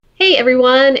Hey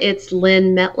everyone, it's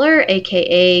Lynn Mettler,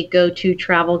 aka Go To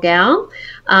Travel Gal.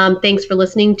 Thanks for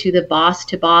listening to the Boss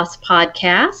to Boss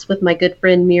podcast with my good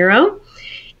friend Miro.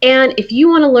 And if you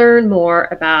want to learn more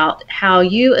about how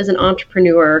you as an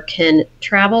entrepreneur can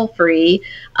travel free,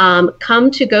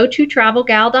 come to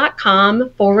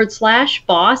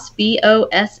gototravelgal.com/boss,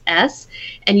 BOSS,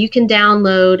 and you can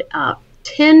download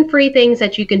 10 free things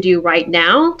that you can do right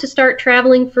now to start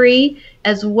traveling free,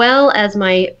 as well as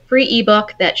my free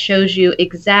ebook that shows you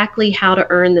exactly how to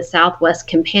earn the Southwest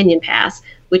Companion Pass,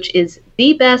 which is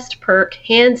the best perk,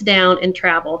 hands down, in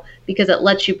travel because it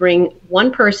lets you bring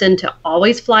one person to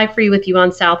always fly free with you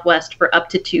on Southwest for up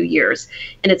to 2 years.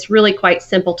 And it's really quite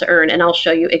simple to earn, and I'll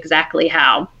show you exactly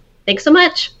how. Thanks so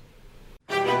much.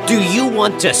 Do you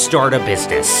want to start a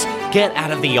business, get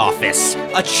out of the office,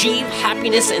 achieve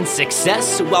happiness and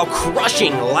success while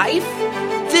crushing life?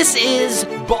 This is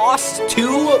Boss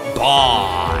to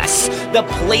Boss, the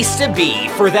place to be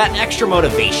for that extra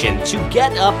motivation to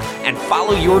get up and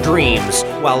follow your dreams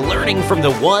while learning from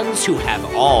the ones who have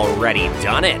already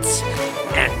done it.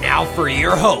 And now for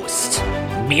your host,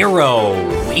 Miro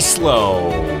Wieslow.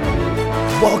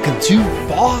 Welcome to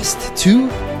Boss to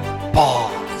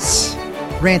Boss.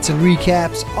 Rants and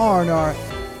recaps, R&R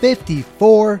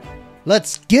 54.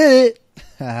 Let's get it.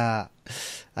 I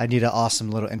need an awesome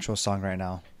little intro song right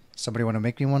now. Somebody want to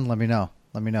make me one? Let me know.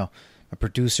 My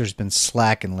producer's been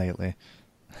slacking lately.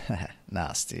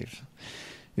 Nah, Steve.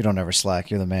 You don't ever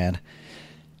slack. You're the man.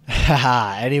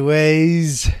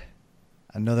 Anyways,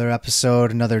 another episode,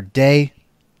 another day.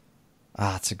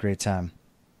 It's a great time.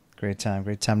 Great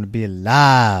time to be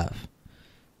alive.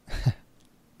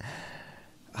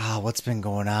 What's been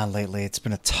going on lately? It's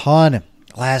been a ton.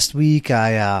 Last week,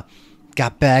 I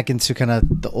got back into kind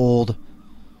of the old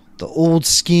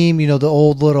scheme, the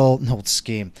old little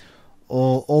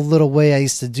way I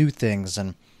used to do things,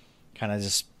 and kind of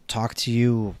just talk to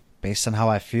you based on how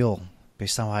I feel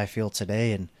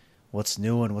today, and what's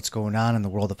new and what's going on in the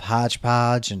world of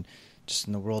Hodgepodge and just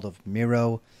in the world of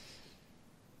Miro.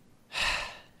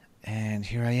 And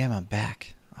here I am. I'm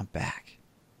back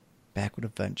with a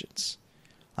vengeance.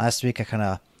 Last week, I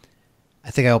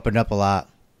think I opened up a lot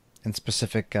in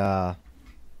specific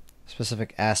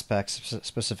aspects,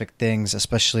 specific things,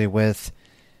 especially with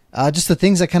just the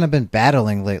things I kind of been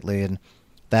battling lately, and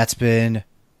that's been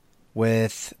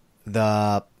with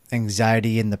the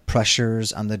anxiety and the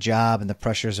pressures on the job and the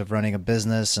pressures of running a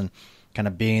business and kind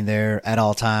of being there at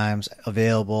all times,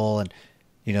 available, and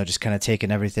just kind of taking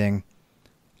everything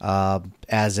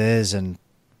as is and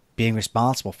being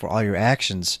responsible for all your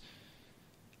actions.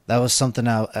 That was something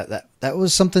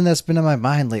that's been in my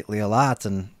mind lately a lot,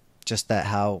 and just that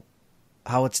how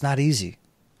it's not easy,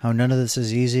 how none of this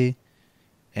is easy,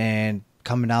 and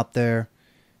coming out there,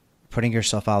 putting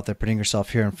yourself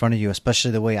here in front of you,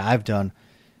 especially the way I've done.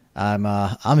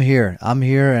 I'm here,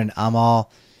 and I'm not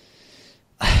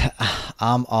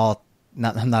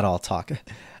all talk.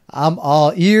 I'm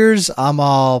all ears. I'm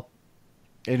all,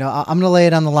 I'm gonna lay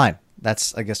it on the line.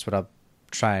 That's, I guess, what I was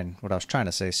trying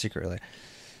to say secretly,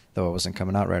 though it wasn't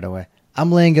coming out right away.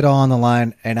 I'm laying it all on the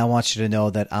line, and I want you to know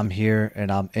that I'm here and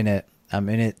I'm in it. I'm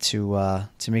in it to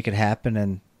make it happen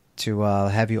and to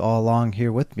have you all along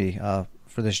here with me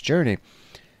for this journey.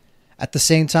 At the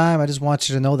same time, I just want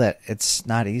you to know that it's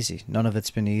not easy. None of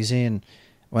it's been easy. And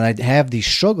when I have these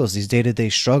struggles, these day-to-day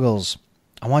struggles,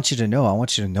 I want you to know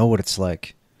what it's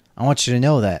like. I want you to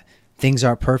know that things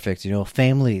aren't perfect.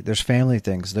 Family, there's family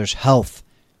things, there's health.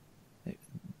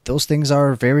 Those things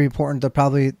are very important.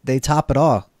 They top it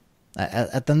all.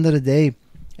 At the end of the day,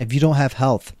 if you don't have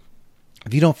health,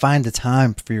 if you don't find the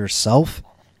time for yourself,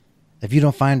 if you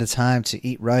don't find the time to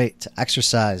eat right, to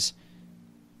exercise,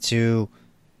 to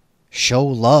show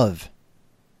love,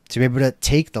 to be able to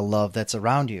take the love that's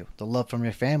around you, the love from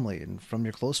your family and from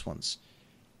your close ones,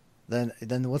 then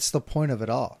what's the point of it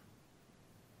all?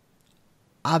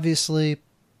 Obviously,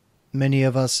 many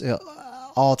of us,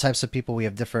 all types of people, we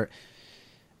have different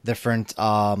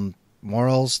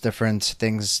morals, different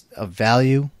things of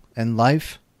value in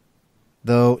life.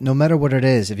 Though, no matter what it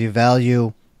is, if you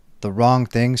value the wrong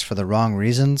things for the wrong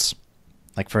reasons,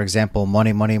 like, for example, money,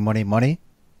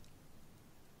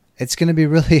 it's going to be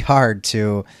really hard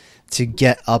to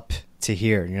get up to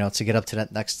here, to get up to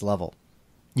that next level.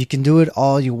 You can do it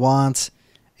all you want.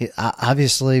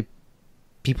 Obviously,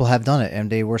 people have done it,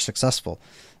 and they were successful.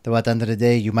 Though at the end of the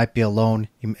day, you might be alone.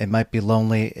 It might be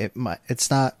lonely. It's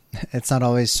not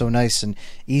always so nice and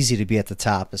easy to be at the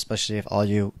top, especially if all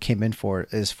you came in for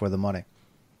is for the money.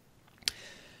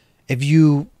 If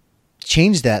you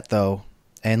change that, though,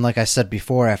 and like I said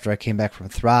before, after I came back from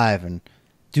Thrive, and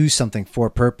do something for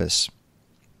purpose,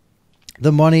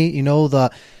 The money,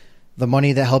 the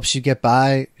money that helps you get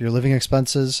by your living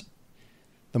expenses,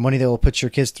 the money that will put your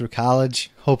kids through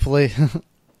college, hopefully,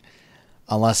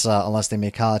 unless they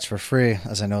make college for free,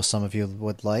 as I know some of you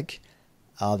would like.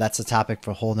 That's a topic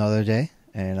for a whole nother day,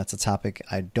 and that's a topic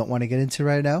I don't want to get into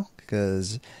right now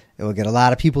because it will get a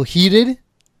lot of people heated.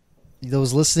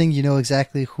 Those listening, you know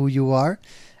exactly who you are,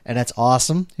 and that's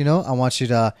awesome. I want you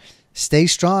to stay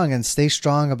strong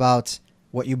about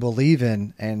what you believe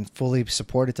in and fully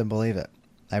support it and believe it.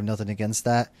 I have nothing against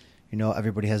that.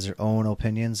 Everybody has their own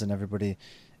opinions and everybody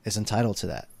is entitled to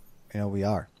that. We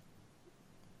are.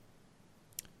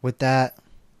 With that,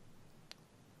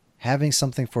 having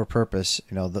something for a purpose,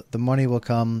 the money will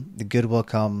come, the good will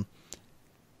come.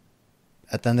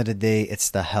 At the end of the day, it's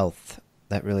the health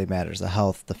that really matters. The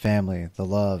health, the family, the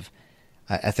love.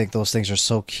 I think those things are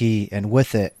so key. And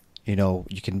with it,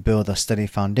 you can build a steady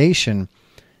foundation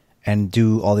and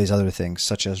do all these other things,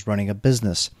 such as running a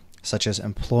business, such as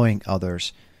employing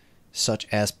others, such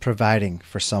as providing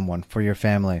for someone, for your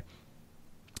family.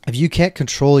 If you can't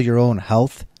control your own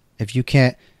health, if you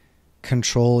can't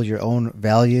control your own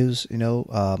values, if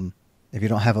you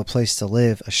don't have a place to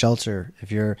live, a shelter,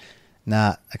 if you're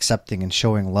not accepting and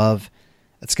showing love,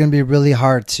 it's going to be really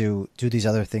hard to do these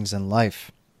other things in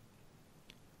life.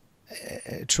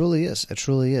 It truly is. It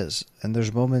truly is. And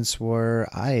there's moments where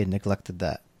I neglected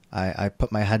that. I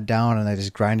put my head down and I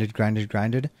just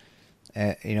grinded.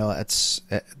 It's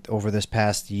over this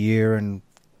past year and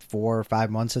 4 or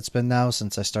 5 months it's been now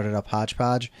since I started up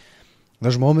Hodgepodge.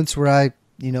 There's moments where I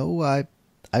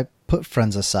put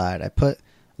friends aside. I put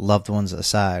loved ones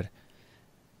aside.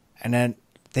 And then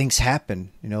things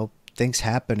happen,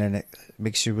 and it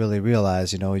makes you really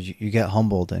realize, you get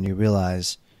humbled and you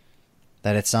realize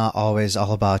that it's not always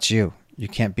all about you. You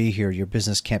can't be here. Your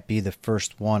business can't be the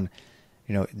first one.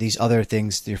 These other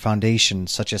things, your foundation,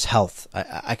 such as health.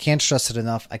 I can't stress it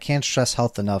enough. I can't stress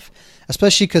health enough,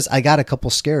 especially because I got a couple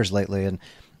scares lately. And,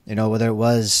 whether it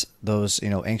was those,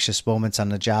 anxious moments on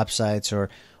the job sites or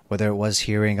whether it was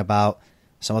hearing about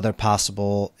some other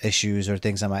possible issues or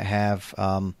things I might have.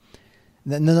 Don't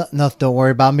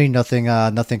worry about me.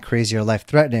 Nothing crazy or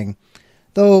life-threatening.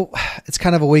 Though it's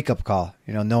kind of a wake-up call,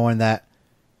 knowing that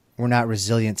we're not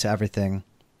resilient to everything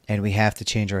and we have to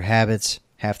change our habits,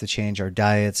 have to change our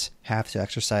diets, have to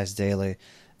exercise daily,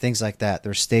 things like that.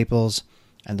 They're staples,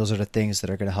 and those are the things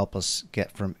that are going to help us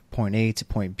get from point A to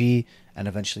point B and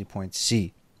eventually point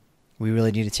C. We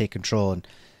really need to take control.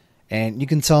 And you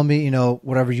can tell me,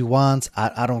 whatever you want.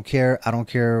 I don't care. I don't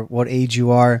care what age you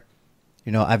are.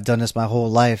 I've done this my whole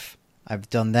life. I've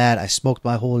done that. I smoked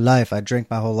my whole life. I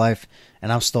drank my whole life,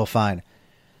 and I'm still fine.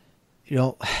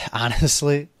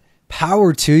 Honestly,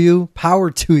 power to you.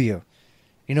 Power to you.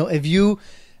 If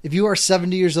you are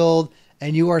 70 years old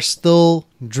and you are still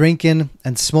drinking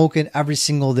and smoking every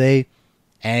single day,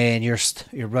 and you're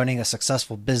running a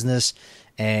successful business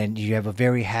and you have a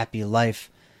very happy life,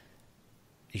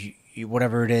 you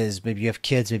whatever it is, maybe you have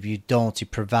kids, maybe you don't, you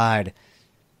provide.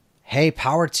 Hey,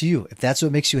 power to you. If that's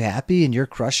what makes you happy and you're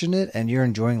crushing it and you're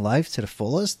enjoying life to the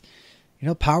fullest,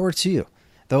 power to you.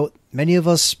 Though many of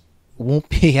us won't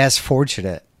be as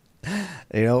fortunate.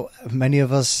 Many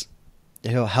of us,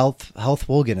 health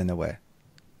will get in the way,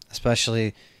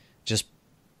 especially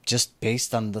just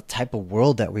based on the type of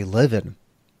world that we live in.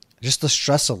 Just the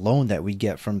stress alone that we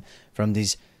get from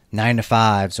these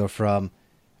 9-to-5s, or from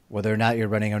whether or not you're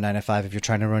running a 9-to-5, if you're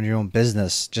trying to run your own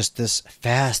business, just this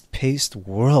fast-paced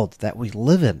world that we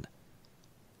live in.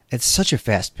 It's such a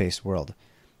fast-paced world.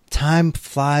 Time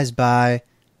flies by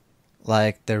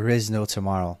like there is no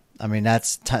tomorrow. I mean,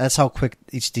 that's how quick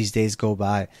each these days go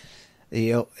by.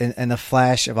 In the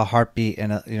flash of a heartbeat,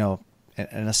 in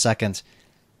a second,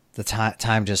 the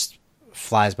time just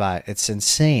flies by. It's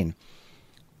insane,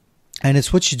 and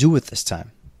it's what you do with this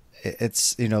time.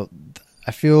 It's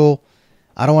I feel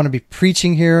I don't want to be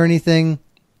preaching here or anything.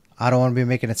 I don't want to be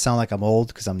making it sound like I'm old,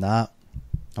 because I'm not.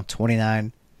 I'm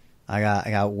 29. I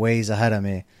got ways ahead of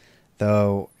me,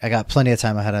 though. I got plenty of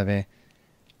time ahead of me.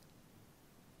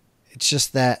 It's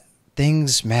just that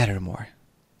things matter more.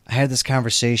 I had this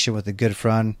conversation with a good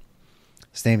friend.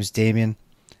 His name is Damien.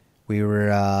 We've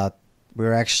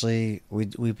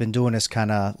been doing this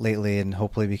kind of lately, and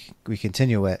hopefully we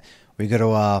continue it. We go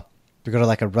to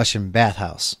like a Russian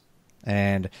bathhouse,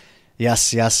 and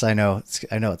yes, I know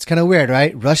it's kind of weird,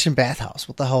 right? Russian bathhouse.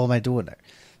 What the hell am I doing there?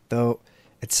 Though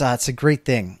it's a great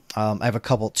thing. I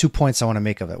have 2 points I want to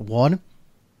make of it. One,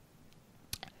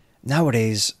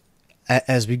 nowadays,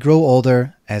 as we grow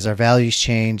older, as our values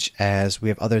change, as we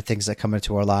have other things that come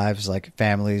into our lives, like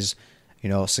families,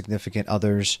 significant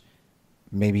others,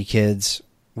 maybe kids,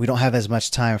 we don't have as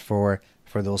much time for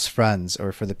those friends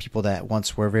or for the people that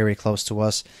once were very close to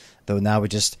us, though now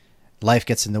life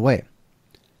gets in the way.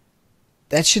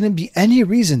 That shouldn't be any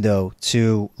reason, though,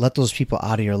 to let those people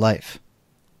out of your life.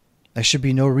 There should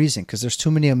be no reason, because there's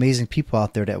too many amazing people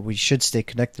out there that we should stay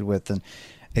connected with, and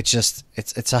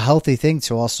it's a healthy thing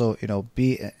to also,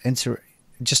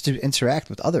 just to interact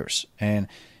with others, and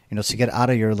to get out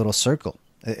of your little circle.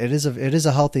 It is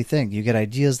a healthy thing. You get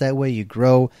ideas that way. You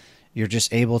grow. You're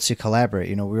just able to collaborate.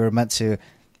 We were meant to,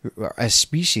 as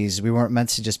species, we weren't meant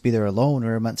to just be there alone. We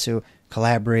were meant to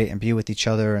collaborate and be with each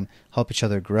other and help each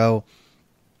other grow.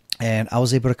 And I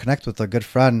was able to connect with a good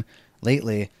friend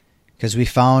lately because we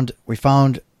found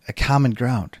a common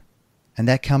ground, and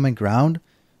that common ground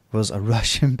was a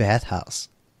Russian bathhouse.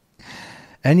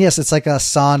 And yes, it's like a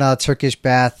sauna, Turkish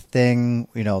bath thing.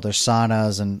 There's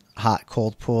saunas and hot,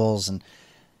 cold pools. And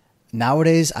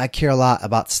nowadays, I care a lot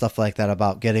about stuff like that,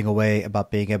 about getting away, about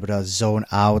being able to zone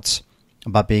out,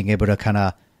 about being able to kind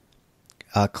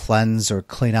of cleanse or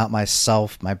clean out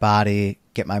myself, my body,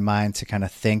 get my mind to kind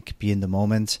of think, be in the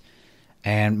moment.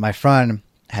 And my friend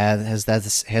has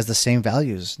the same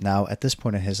values now at this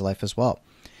point in his life as well.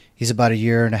 He's about 1.5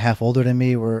 years older than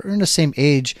me. We're in the same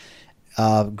age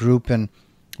group, and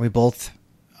we both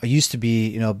used to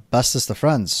be, bestest of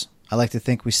friends. I like to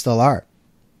think we still are.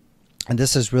 And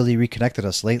this has really reconnected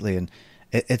us lately, and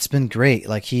it's been great.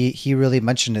 Like he really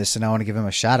mentioned this, and I want to give him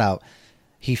a shout out.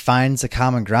 He finds a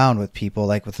common ground with people,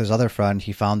 like with his other friend.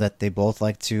 He found that they both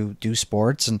like to do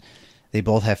sports, and they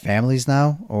both have families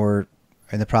now, or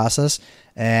in the process,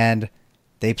 and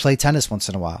they play tennis once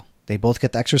in a while. They both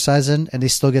get the exercise in, and they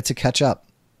still get to catch up.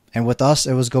 And with us,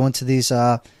 it was going to these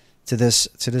to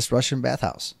this Russian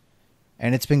bathhouse,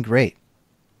 and it's been great.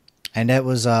 And that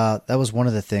was one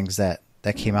of the things that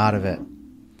came out of it.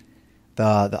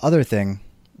 The other thing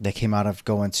that came out of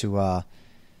going to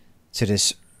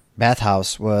this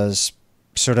bathhouse was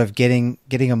sort of getting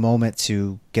a moment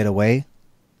to get away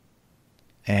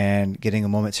and getting a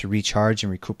moment to recharge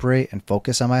and recuperate and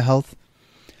focus on my health.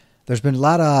 There's been a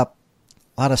lot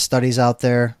of studies out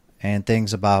there and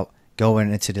things about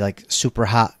going into like super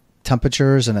hot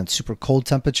temperatures and then super cold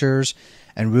temperatures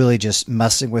and really just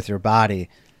messing with your body,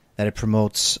 that it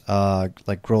promotes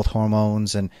like growth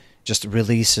hormones and just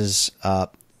releases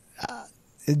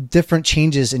different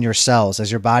changes in your cells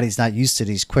as your body's not used to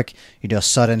these quick,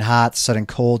 sudden hot, sudden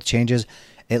cold changes.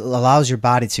 It allows your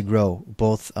body to grow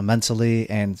both mentally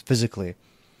and physically.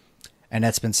 And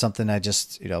that's been something I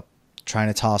just, trying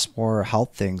to toss more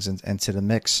health things into the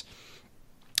mix.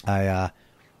 I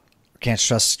can't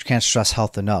stress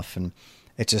health enough. And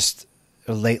it just,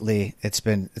 lately, it's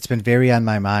been very on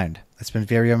my mind. It's been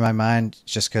very on my mind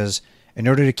just because in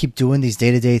order to keep doing these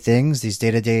day-to-day things, these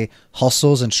day-to-day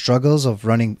hustles and struggles of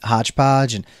running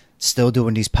Hodgepodge and still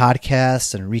doing these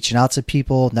podcasts and reaching out to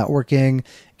people, networking,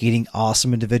 getting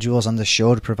awesome individuals on the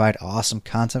show to provide awesome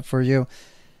content for you.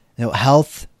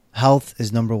 Health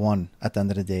is number one at the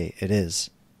end of the day. It is.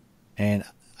 And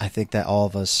I think that all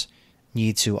of us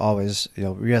need to always,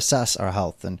 reassess our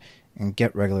health and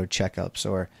get regular checkups,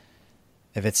 or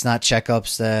if it's not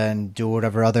checkups, then do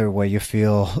whatever other way you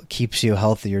feel keeps you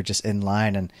healthy or just in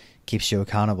line and keeps you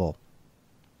accountable,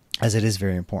 as it is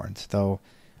very important, though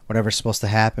whatever's supposed to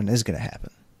happen is going to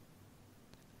happen.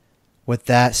 With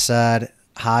that said,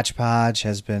 Hodgepodge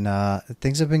has been,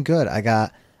 things have been good. I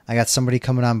got somebody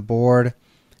coming on board.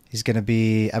 He's going to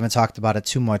be, I haven't talked about it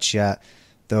too much yet,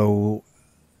 though,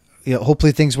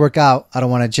 hopefully things work out. I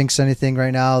don't want to jinx anything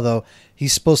right now, though.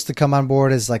 He's supposed to come on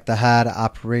board as like the head of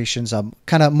operations,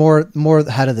 kind of more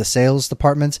the head of the sales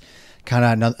department,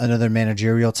 kind of another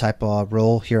managerial type of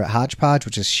role here at Hodgepodge,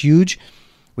 which is huge.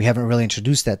 We haven't really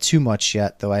introduced that too much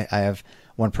yet, though. I have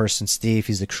one person, Steve.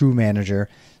 He's the crew manager,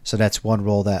 so that's one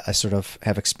role that I sort of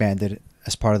have expanded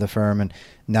as part of the firm, and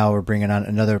now we're bringing on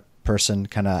another person,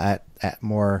 kind of at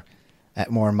more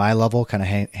my level,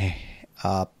 kind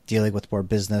of dealing with more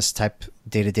business type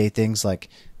day-to-day things like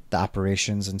the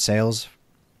operations and sales,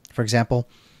 for example.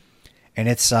 And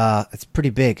it's pretty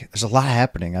big. There's a lot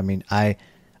happening. I mean, I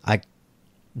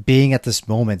being at this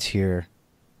moment here,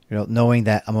 knowing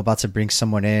that I'm about to bring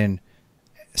someone in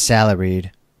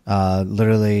salaried,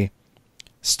 literally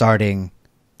starting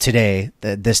today,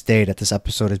 this day that this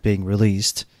episode is being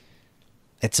released,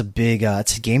 it's a big,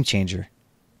 it's a game changer.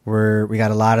 We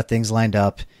got a lot of things lined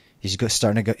up. He's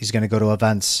going to go to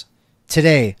events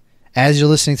today. As you're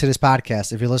listening to this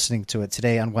podcast, if you're listening to it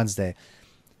today on Wednesday,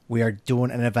 we are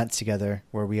doing an event together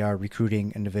where we are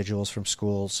recruiting individuals from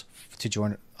schools to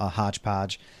join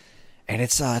Hodgepodge. And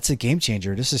it's a game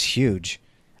changer. This is huge.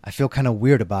 I feel kind of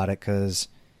weird about it because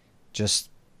just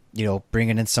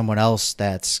bringing in someone else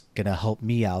that's going to help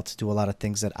me out, do a lot of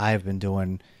things that I've been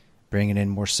doing, bringing in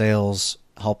more sales,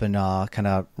 helping kind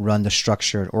of run the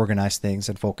structure and organize things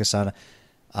and focus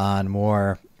on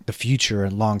more the future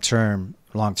and long-term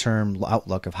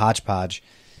outlook of Hodgepodge.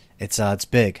 It's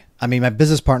big. I mean, my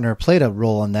business partner played a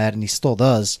role in that, and he still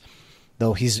does,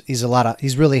 though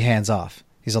he's really hands off.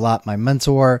 He's a lot my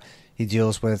mentor. He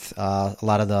deals with a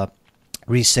lot of the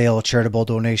resale, charitable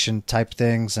donation type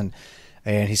things, and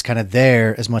he's kind of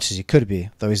there as much as he could be,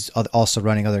 though he's also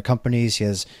running other companies. He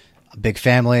has a big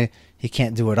family. He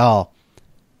can't do it all.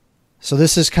 So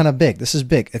this is kind of big. This is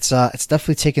big. It's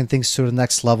definitely taking things to the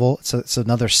next level. It's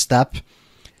another step.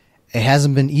 It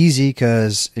hasn't been easy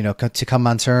because, to come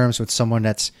on terms with someone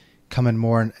that's coming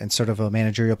more in sort of a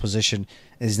managerial position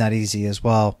is not easy as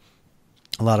well.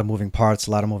 A lot of moving parts,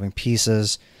 a lot of moving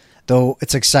pieces, though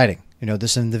it's exciting.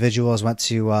 This individual has went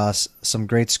to some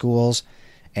great schools,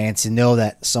 and to know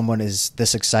that someone is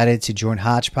this excited to join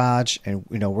Hodgepodge, and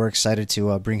we're excited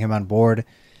to bring him on board.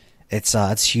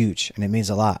 It's huge, and it means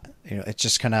a lot. It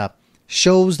just kind of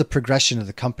shows the progression of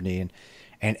the company,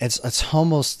 and it's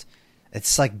almost,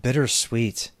 it's like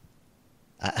bittersweet.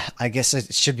 I guess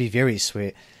it should be very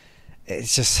sweet.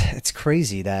 It's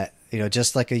crazy that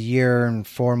just like a year and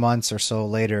 4 months or so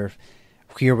later,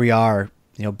 here we are,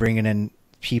 bringing in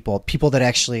people that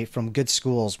actually from good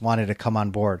schools wanted to come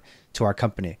on board to our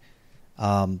company.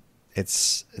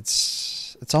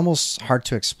 It's almost hard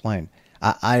to explain.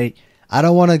 I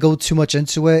don't want to go too much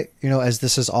into it, as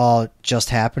this is all just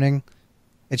happening.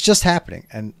 It's just happening,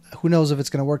 and who knows if it's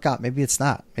going to work out. Maybe it's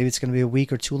not. Maybe it's going to be a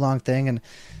week or two long thing, and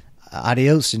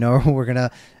adios. We're going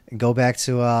to go back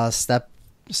to step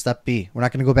B. We're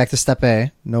not going to go back to step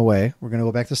A. No way. We're going to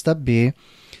go back to step B,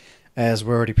 as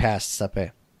we're already past step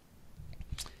A.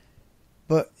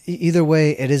 But either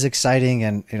way, it is exciting,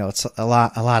 and it's a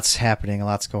lot's happening, a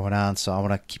lot's going on. So I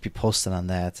want to keep you posted on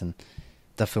that, and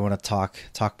definitely want to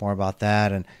talk more about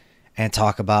that, and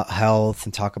talk about health,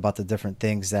 and talk about the different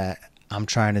things that I'm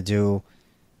trying to do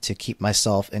to keep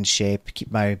myself in shape,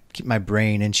 keep my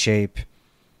brain in shape,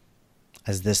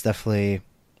 as this definitely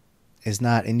is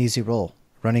not an easy role.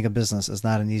 Running a business is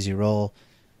not an easy role.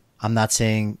 I'm not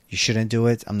saying you shouldn't do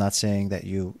it. I'm not saying that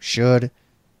you should.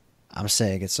 I'm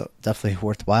saying it's definitely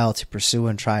worthwhile to pursue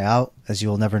and try out, as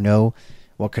you'll never know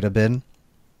what could have been.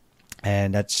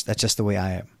 And that's just the way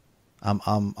I am.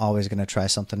 I'm always going to try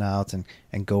something out and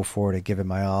go for it and give it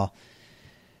my all.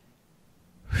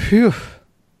 Phew.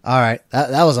 All right.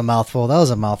 That was a mouthful.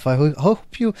 I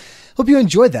hope you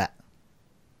enjoyed that.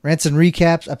 Rants and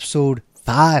Recaps, episode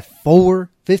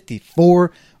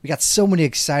 54. We got so many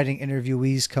exciting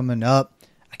interviewees coming up.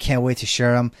 I can't wait to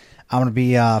share them. I'm going to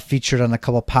be featured on a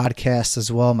couple podcasts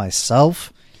as well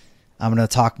myself. I'm going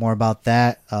to talk more about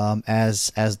that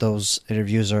as those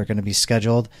interviews are going to be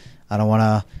scheduled. I don't want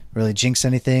to really jinx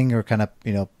anything or kind of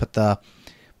put the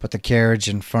carriage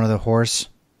in front of the horse,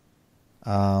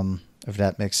 if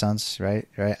that makes sense, right?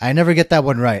 I never get that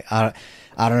one right. I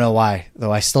don't know why,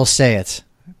 though. I still say it,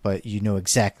 but you know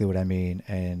exactly what I mean.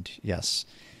 And yes,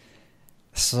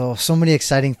 so many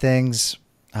exciting things.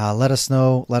 Let us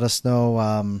know. Let us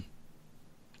know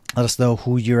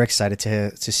who you're excited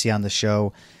to see on the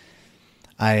show.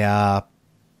 I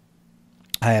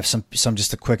have some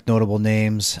just a quick notable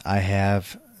names. I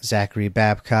have Zachary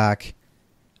Babcock.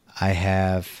 I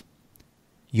have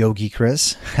Yogi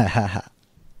Chris. You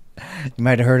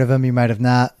might have heard of him. You might have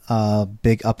not.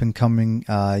 Big up and coming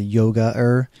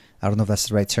yoga-er. I don't know if that's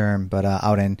the right term, but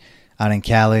out in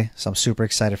Cali. So I'm super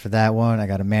excited for that one. I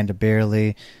got Amanda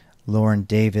Bailey, Lauren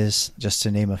Davis, just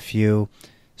to name a few.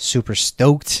 Super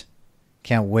stoked.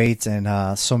 Can't wait.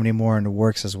 And so many more in the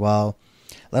works as well.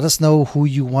 Let us know who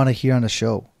you want to hear on the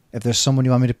show. If there's someone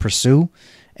you want me to pursue,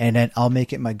 and then I'll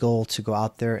make it my goal to go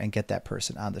out there and get that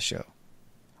person on the show.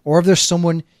 Or if there's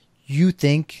someone you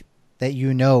think that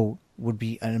would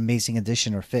be an amazing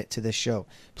addition or fit to this show,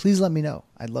 please let me know.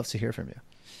 I'd love to hear from you.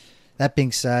 That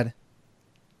being said,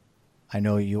 I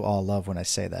know you all love when I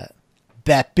say that.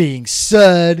 That being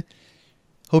said,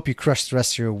 hope you crush the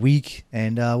rest of your week,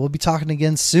 and we'll be talking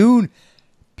again soon.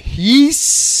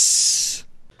 Peace.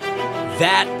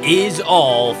 That is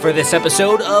all for this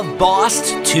episode of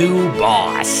Boss to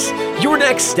Boss. Your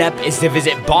next step is to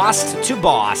visit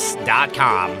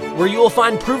bosstoboss.com, where you will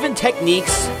find proven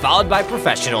techniques followed by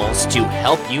professionals to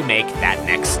help you make that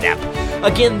next step.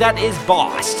 Again, that is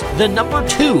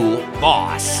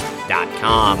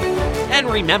boss2boss.com. And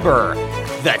remember,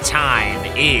 the time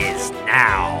is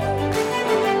now.